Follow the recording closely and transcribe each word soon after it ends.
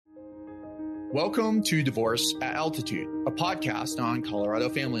Welcome to Divorce at Altitude, a podcast on Colorado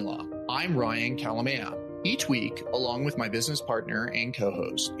family law. I'm Ryan Kalamea. Each week, along with my business partner and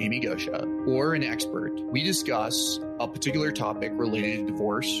co-host, Amy Gosha, or an expert, we discuss a particular topic related to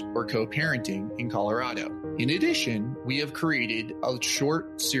divorce or co-parenting in Colorado. In addition, we have created a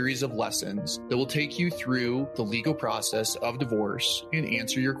short series of lessons that will take you through the legal process of divorce and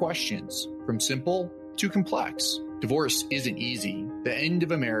answer your questions, from simple to complex. Divorce isn't easy. The end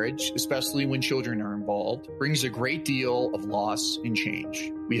of a marriage, especially when children are involved, brings a great deal of loss and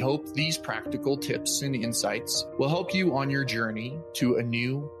change. We hope these practical tips and insights will help you on your journey to a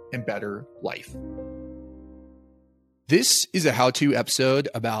new and better life. This is a how-to episode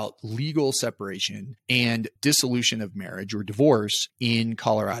about legal separation and dissolution of marriage or divorce in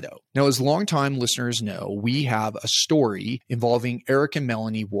Colorado. Now, as longtime listeners know, we have a story involving Eric and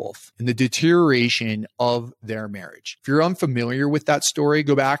Melanie Wolf and the deterioration of their marriage. If you're unfamiliar with that story,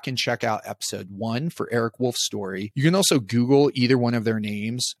 go back and check out episode 1 for Eric Wolf's story. You can also Google either one of their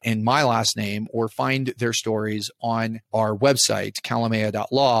names and my last name, or find their stories on our website,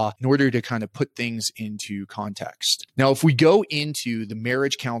 kalamea.law, in order to kind of put things into context. Now, if we go into the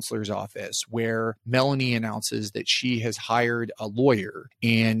marriage counselor's office where Melanie announces that she has hired a lawyer,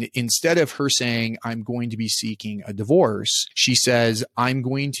 and instead of her saying, I'm going to be seeking a divorce, she says, I'm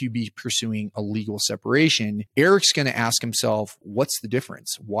going to be pursuing a legal separation, Eric's going to ask himself, what's the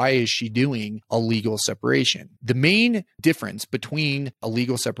difference? Why is she doing a legal separation? The main difference between a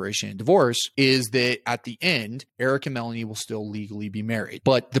legal separation and divorce is that at the end, Eric and Melanie will still legally be married,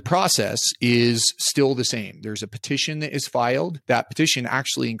 but the process is still the same. There's a petition that is filed. That petition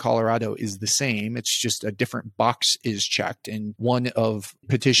actually in Colorado is the same. It's just a different box is checked, and one of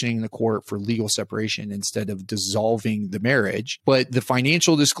petitioning the court for legal separation instead of dissolving the marriage. But the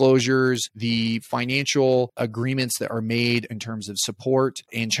financial disclosures, the financial agreements that are made in terms of support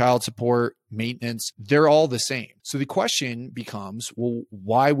and child support, maintenance, they're all the same. So the question becomes, well,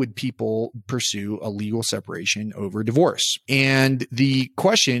 why would people pursue a legal separation over divorce? And the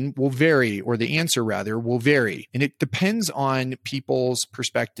question will vary, or the answer rather will vary. And it depends on people's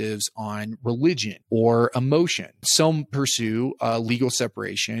perspectives on religion or emotion. Some pursue a legal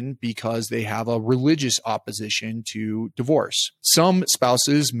separation because they have a religious opposition to divorce. Some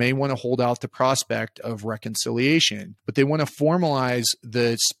spouses may want to hold out the prospect of reconciliation, but they want to formalize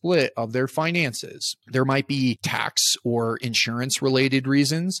the split of their finances. There might be tax or insurance related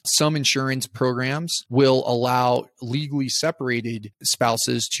reasons. Some insurance programs will allow legally separated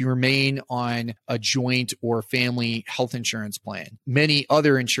spouses to remain on a joint or family health insurance plan. Many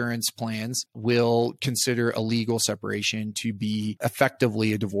other insurance plans will consider a legal separation to be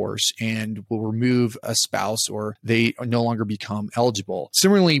effectively a divorce and will remove a spouse, or they no longer become eligible.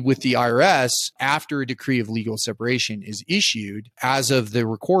 Similarly, with the IRS, after a decree of legal separation is issued, as of the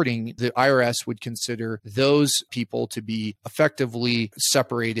recording, the IRS would consider those people to be effectively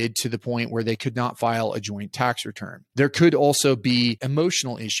separated to the point where they could not file a joint tax return. There could also be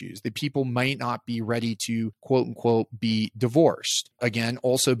emotional issues that people might not be ready to quote unquote be divorced. Again,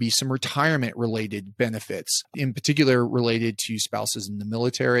 also be some retirement related benefits, in particular related to spouses in the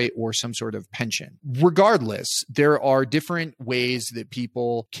military or some sort of pension. Regardless, there are different ways that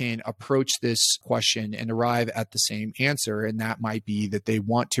people can approach this question and arrive at the same answer, and that might be that they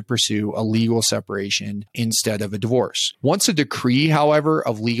want to pursue a legal separation instead of a divorce. Once a decree, however,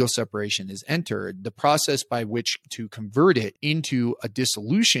 of legal separation is entered, the process by which to convert it into a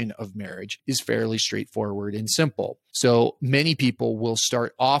dissolution of marriage is fairly straightforward and simple. So many people will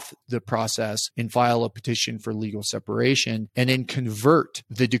start off the process and file a petition for legal separation and then convert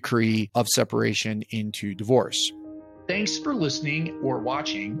the decree of separation into divorce. Thanks for listening or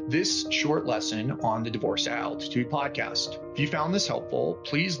watching this short lesson on the Divorce at Altitude podcast. If you found this helpful,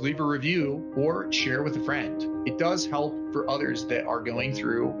 please leave a review or share with a friend. It does help for others that are going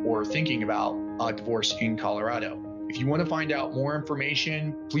through or thinking about a divorce in Colorado. If you want to find out more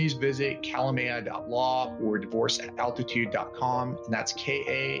information, please visit kalamea.law or divorceataltitude.com. And that's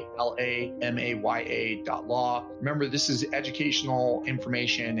KALAMAYA.law. Remember, this is educational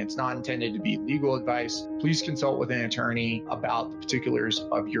information. It's not intended to be legal advice. Please consult with an attorney about the particulars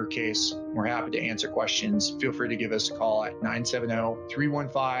of your case. We're happy to answer questions. Feel free to give us a call at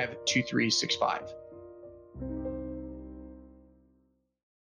 970-315-2365.